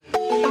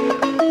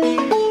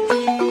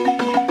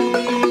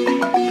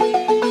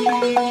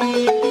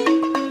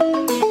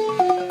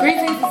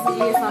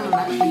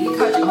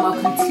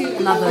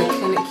another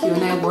clinic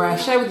Q&A where I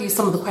share with you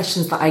some of the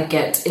questions that I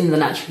get in the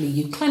Naturally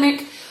You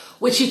Clinic,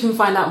 which you can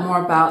find out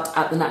more about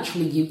at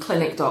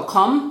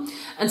thenaturallyyouclinic.com.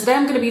 And today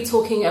I'm going to be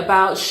talking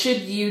about,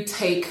 should you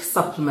take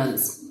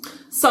supplements?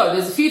 So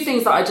there's a few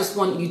things that I just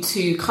want you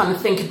to kind of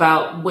think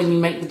about when you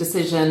make the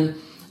decision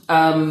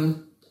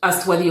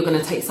as to whether you're going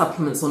to take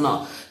supplements or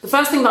not. The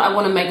first thing that I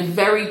want to make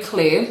very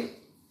clear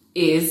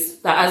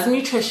is that as a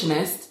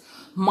nutritionist,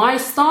 my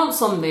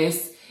stance on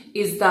this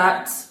is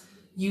that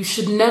you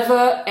should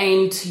never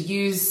aim to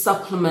use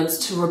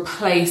supplements to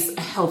replace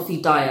a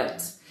healthy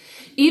diet.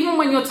 Even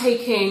when you're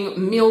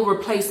taking meal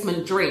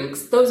replacement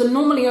drinks, those are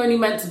normally only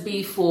meant to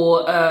be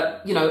for,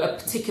 a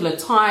particular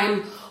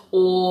time,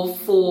 or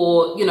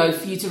for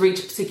you to reach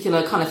a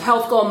particular kind of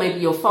health goal. Maybe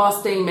you're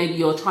fasting, maybe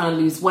you're trying to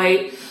lose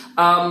weight.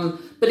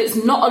 But it's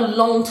not a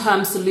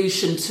long-term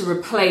solution to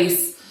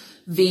replace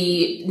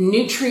the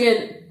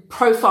nutrient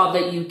profile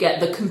that you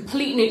get, the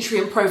complete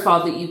nutrient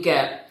profile that you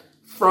get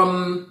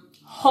from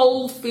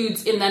whole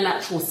foods in their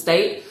natural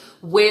state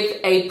with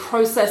a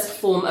processed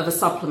form of a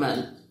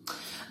supplement.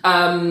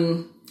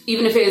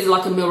 Even if it is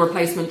like a meal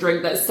replacement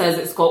drink that says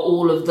it's got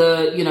all of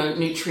the,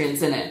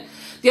 nutrients in it.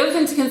 The other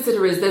thing to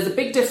consider is there's a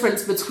big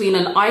difference between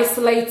an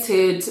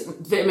isolated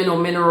vitamin or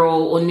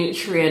mineral or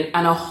nutrient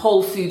and a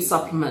whole food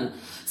supplement.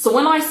 So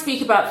when I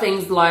speak about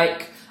things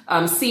like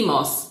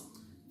CMOS,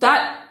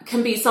 that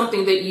can be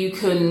something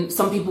that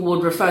some people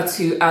would refer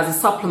to as a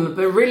supplement,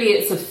 but really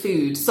it's a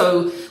food.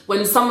 So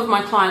when some of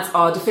my clients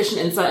are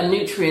deficient in certain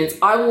nutrients,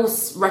 I will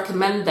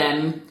recommend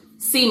them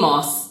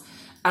CMOS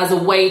as a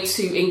way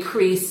to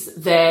increase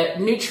their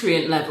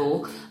nutrient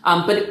level.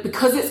 But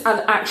because it's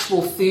an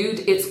actual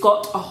food, it's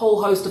got a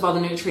whole host of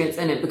other nutrients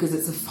in it because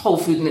it's a whole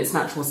food in its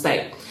natural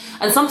state.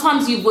 And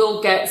sometimes you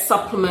will get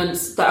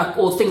supplements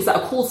or things that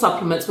are called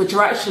supplements, which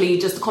are actually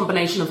just a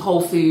combination of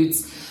whole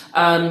foods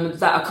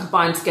that are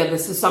combined together.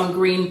 So some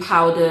green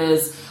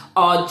powders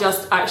are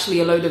just actually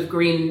a load of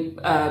green,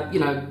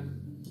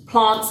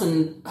 plants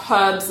and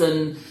herbs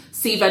and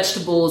sea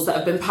vegetables that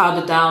have been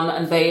powdered down,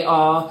 and they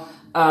are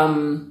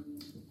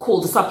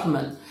called a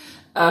supplement.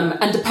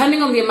 And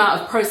depending on the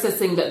amount of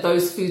processing that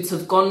those foods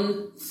have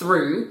gone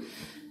through,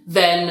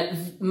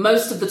 then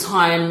most of the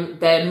time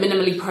they're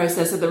minimally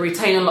processed, so they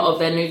retain a lot of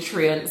their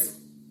nutrients.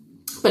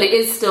 But it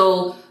is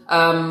still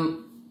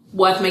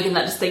worth making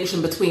that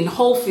distinction between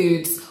whole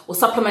foods, or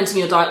supplementing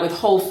your diet with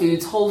whole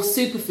foods, whole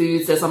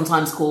superfoods they're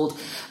sometimes called,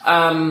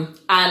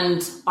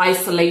 and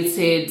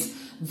isolated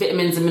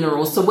vitamins and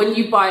minerals. So when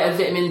you buy a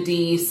vitamin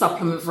D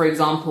supplement, for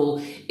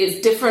example,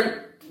 it's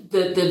different.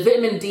 The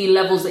vitamin D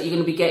levels that you're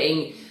going to be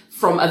getting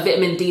from a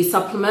vitamin D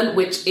supplement,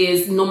 which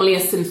is normally a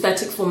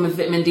synthetic form of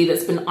vitamin D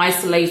that's been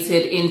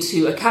isolated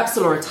into a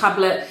capsule or a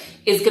tablet,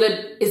 is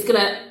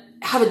gonna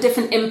have a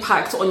different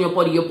impact on your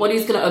body. Your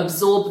body's going to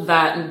absorb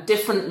that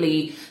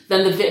differently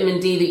than the vitamin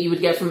D that you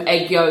would get from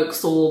egg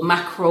yolks or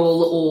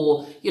mackerel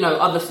or,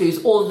 other foods,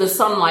 or the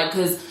sunlight,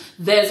 because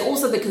there's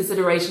also the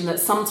consideration that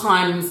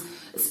sometimes,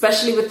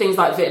 especially with things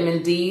like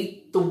vitamin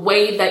D, the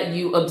way that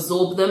you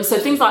absorb them. So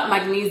things like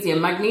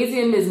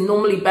magnesium is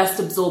normally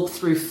best absorbed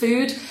through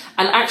food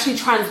and actually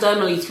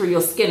transdermally through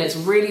your skin. It's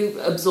really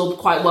absorbed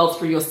quite well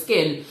through your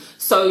skin.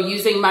 So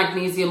using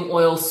magnesium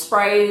oil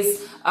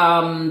sprays,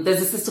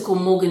 there's a sister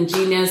called Morgan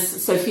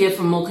Genius, Sophia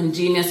from Morgan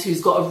Genius, who's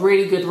got a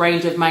really good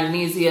range of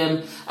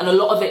magnesium, and a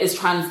lot of it is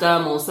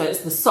transdermal. So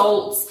it's the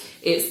salts,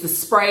 it's the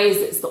sprays,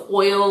 it's the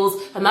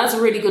oils, and that's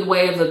a really good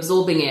way of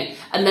absorbing it.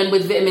 And then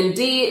with vitamin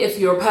D, if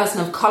you're a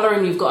person of color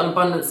and you've got an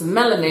abundance of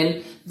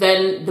melanin,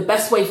 then the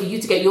best way for you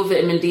to get your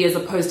vitamin D as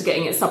opposed to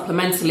getting it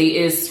supplementally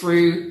is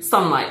through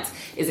sunlight,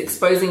 is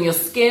exposing your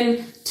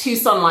skin to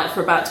sunlight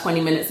for about 20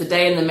 minutes a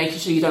day, and then making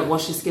sure you don't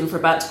wash your skin for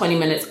about 20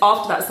 minutes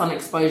after that sun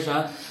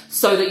exposure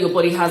so that your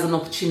body has an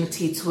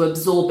opportunity to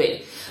absorb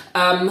it.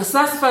 So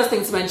that's the first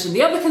thing to mention.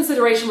 The other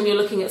consideration when you're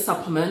looking at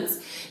supplements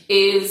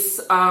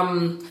is,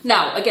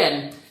 now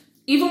again,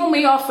 even when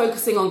we are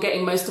focusing on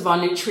getting most of our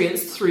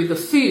nutrients through the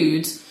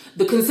food,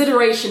 the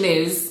consideration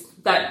is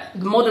that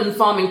modern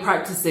farming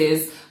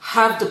practices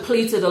have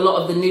depleted a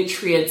lot of the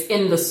nutrients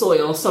in the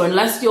soil. So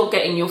unless you're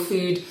getting your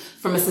food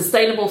from a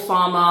sustainable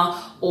farmer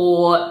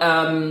or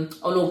an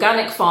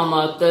organic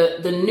farmer,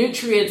 the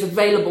nutrients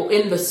available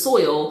in the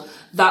soil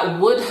that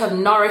would have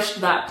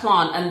nourished that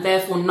plant and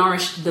therefore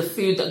nourished the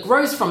food that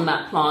grows from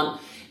that plant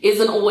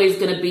isn't always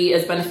going to be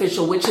as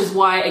beneficial, which is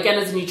why, again,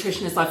 as a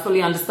nutritionist, I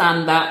fully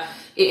understand that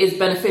it is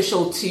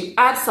beneficial to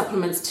add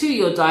supplements to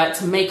your diet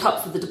to make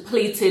up for the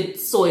depleted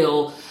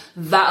soil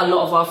that a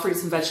lot of our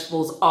fruits and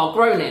vegetables are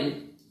grown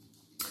in.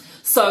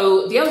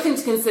 So the other thing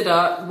to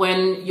consider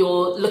when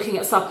you're looking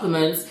at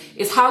supplements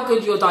is how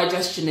good your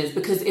digestion is,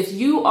 because if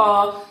you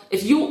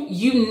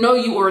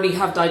already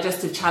have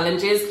digestive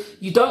challenges,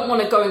 you don't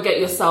want to go and get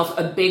yourself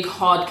a big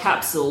hard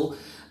capsule,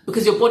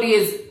 because your body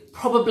is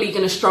probably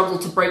going to struggle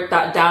to break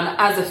that down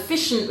as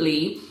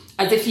efficiently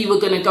as if you were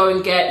going to go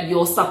and get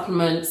your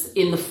supplements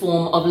in the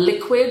form of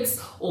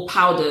liquids or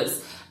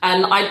powders.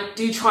 And I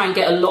do try and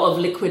get a lot of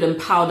liquid and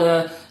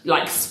powder,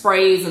 like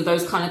sprays and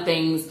those kind of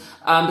things,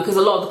 because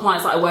a lot of the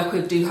clients that I work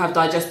with do have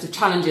digestive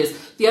challenges.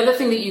 The other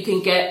thing that you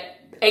can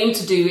aim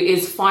to do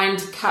is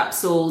find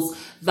capsules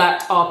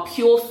that are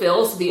pure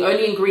fill. So the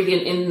only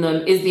ingredient in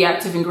them is the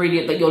active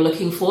ingredient that you're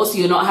looking for. So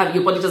your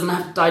body doesn't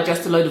have to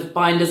digest a load of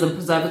binders and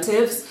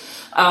preservatives.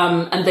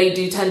 And they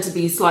do tend to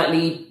be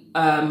slightly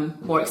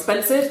more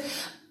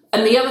expensive.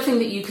 And the other thing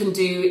that you can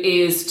do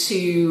is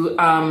to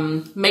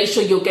make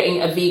sure you're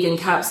getting a vegan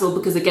capsule,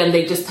 because again,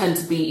 they just tend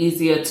to be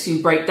easier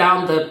to break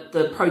down.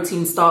 The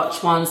protein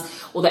starch ones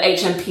or the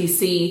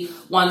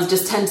HMPC ones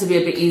just tend to be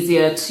a bit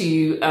easier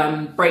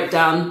to break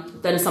down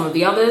than some of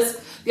the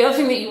others. The other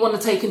thing that you want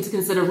to take into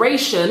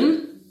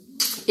consideration,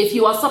 if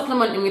you are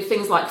supplementing with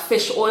things like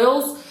fish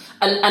oils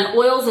and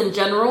oils in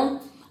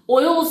general,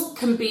 oils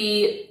can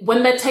be,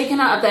 when they're taken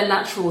out of their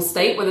natural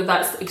state, whether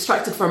that's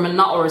extracted from a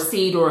nut or a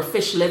seed or a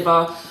fish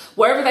liver,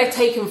 wherever they're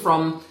taken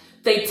from,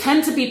 they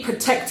tend to be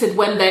protected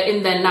when they're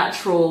in their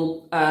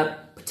natural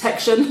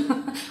protection,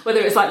 whether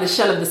it's like the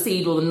shell of the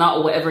seed or the nut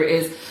or whatever it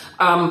is.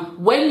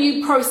 When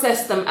you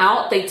process them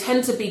out, they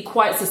tend to be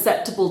quite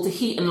susceptible to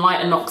heat and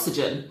light and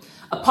oxygen.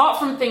 Apart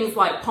from things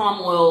like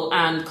palm oil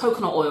and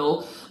coconut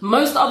oil,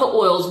 most other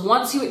oils,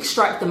 once you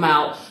extract them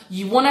out,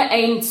 you want to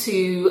aim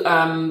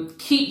to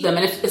keep them.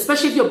 And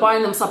especially if you're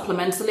buying them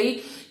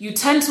supplementally, you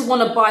tend to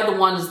want to buy the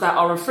ones that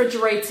are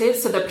refrigerated,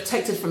 so they're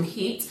protected from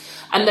heat,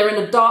 and they're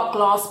in a dark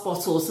glass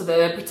bottle, so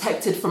they're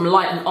protected from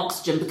light and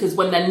oxygen, because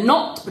when they're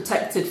not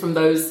protected from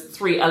those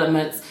three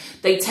elements,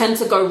 they tend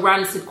to go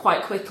rancid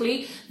quite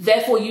quickly.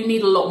 Therefore, you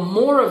need a lot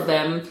more of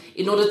them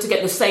in order to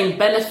get the same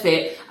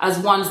benefit as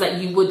ones that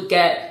you would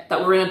get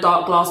that were in a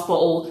dark glass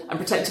bottle and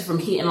protected from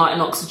heat and light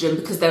and oxygen,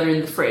 because they're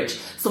in the fridge.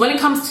 So when it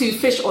comes to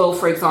fish oil,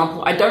 for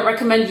example, I don't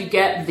recommend you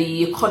get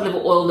the cod liver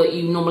oil that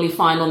you normally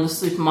find on the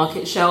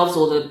supermarket shelves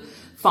or the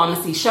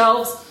pharmacy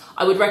shelves.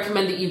 I would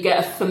recommend that you get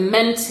a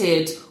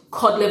fermented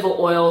cod liver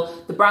oil.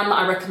 The brand that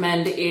I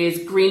recommend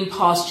is Green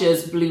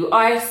Pastures Blue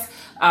Ice.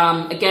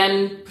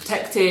 Again,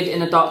 protected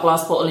in a dark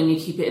glass bottle, and you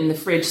keep it in the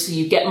fridge, so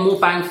you get more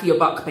bang for your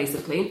buck,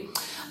 basically.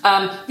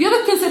 The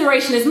other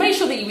consideration is make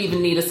sure that you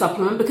even need a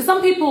supplement, because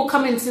some people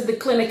come into the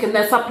clinic and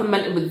they're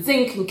supplemented with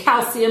zinc and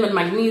calcium and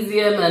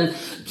magnesium and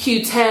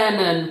Q10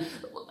 and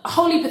a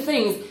whole heap of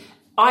things,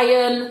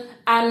 iron,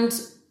 and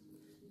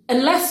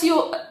unless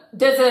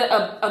there's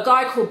a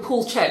guy called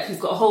Paul Chek who's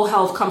got a whole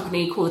health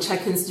company called the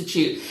Chek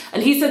Institute,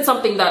 and he said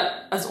something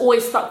that has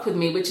always stuck with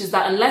me, which is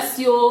that unless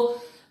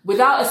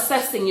without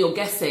assessing, you're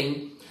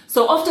guessing.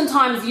 So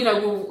oftentimes,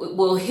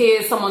 we'll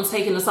hear someone's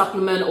taking a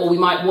supplement, or we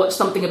might watch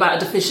something about a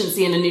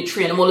deficiency in a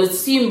nutrient, and we'll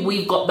assume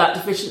we've got that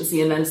deficiency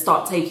and then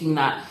start taking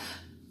that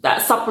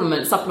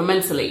supplement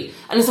supplementally.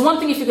 And it's one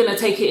thing if you're going to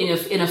take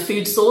it in a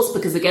food source,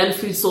 because again,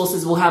 food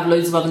sources will have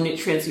loads of other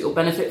nutrients that you'll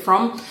benefit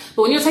from.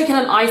 But when you're taking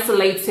an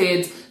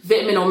isolated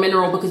vitamin or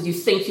mineral because you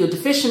think you're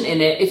deficient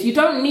in it, if you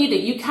don't need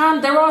it,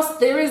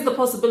 there is the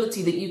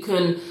possibility that you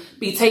can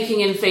be taking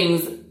in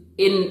things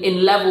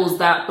in levels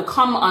that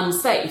become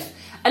unsafe.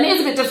 And it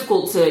is a bit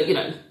difficult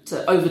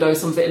to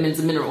overdose on vitamins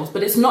and minerals,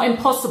 but it's not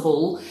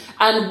impossible.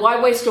 And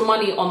why waste your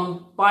money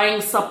on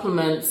buying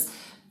supplements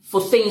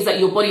for things that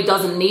your body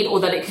doesn't need or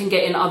that it can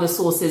get in other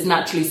sources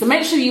naturally? So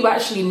make sure you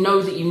actually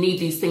know that you need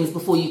these things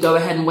before you go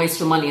ahead and waste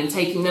your money in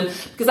taking them,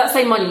 because that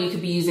same money you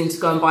could be using to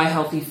go and buy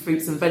healthy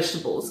fruits and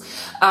vegetables.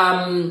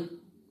 The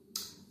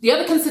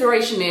other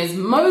consideration is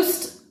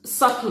most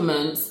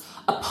supplements,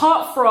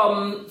 apart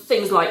from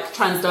things like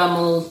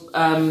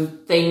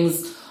transdermal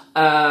things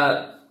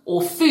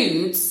or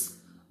foods,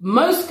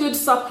 most good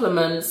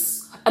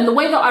supplements, and the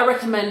way that I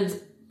recommend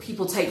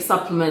people take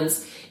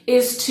supplements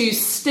is to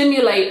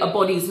stimulate a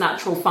body's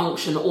natural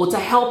function or to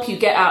help you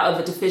get out of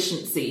a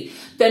deficiency.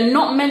 They're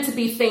not meant to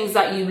be things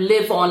that you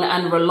live on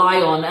and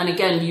rely on, and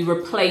again, you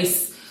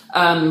replace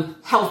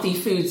healthy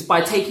foods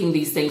by taking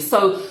these things.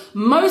 So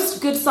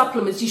most good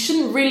supplements, you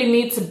shouldn't really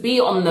need to be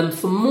on them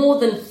for more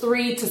than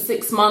 3 to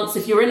 6 months.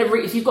 If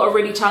you've got a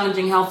really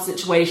challenging health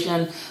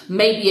situation,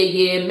 maybe a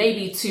year,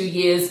 maybe 2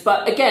 years.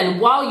 But again,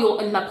 while you're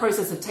in that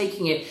process of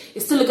taking it,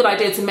 it's still a good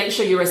idea to make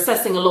sure you're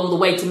assessing along the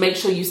way to make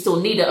sure you still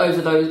need it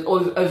over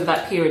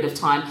that period of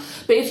time.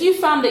 But if you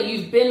found that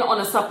you've been on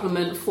a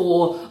supplement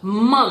for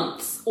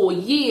months or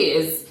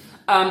years,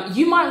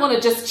 you might want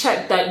to just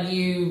check that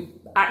you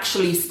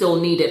actually still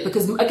need it,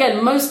 because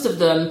again, most of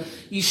them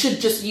you should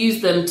just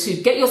use them to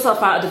get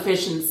yourself out of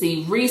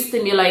deficiency,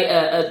 re-stimulate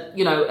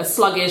a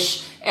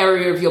sluggish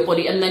area of your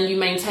body, and then you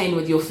maintain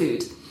with your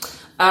food.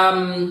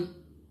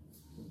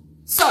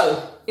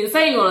 So in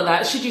saying all of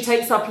that, should you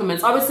take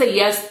supplements? I would say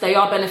yes, they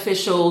are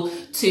beneficial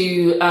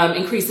to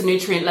increase the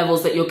nutrient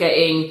levels that you're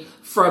getting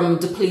from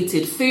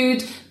depleted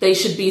food. They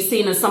should be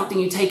seen as something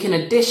you take in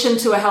addition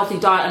to a healthy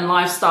diet and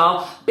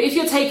lifestyle. But if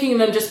you're taking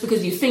them just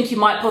because you think you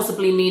might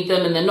possibly need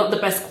them and they're not the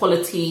best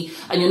quality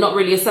and you're not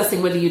really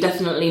assessing whether you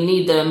definitely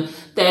need them,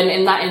 then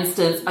in that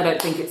instance, I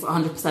don't think it's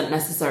 100%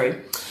 necessary.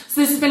 So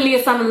this has been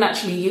Leah Salmon,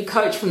 Naturally You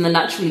coach from the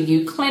Naturally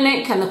You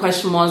Clinic. And the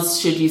question was,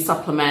 should you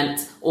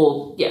supplement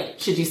your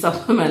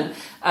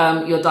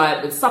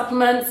diet with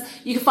supplements?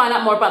 You can find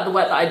out more about the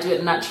work that I do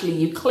at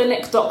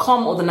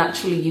naturallyyouclinic.com or the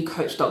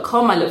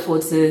naturallyyoucoach.com. I look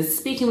forward to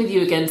speaking with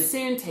you again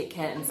soon. Take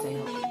care and stay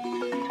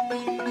healthy.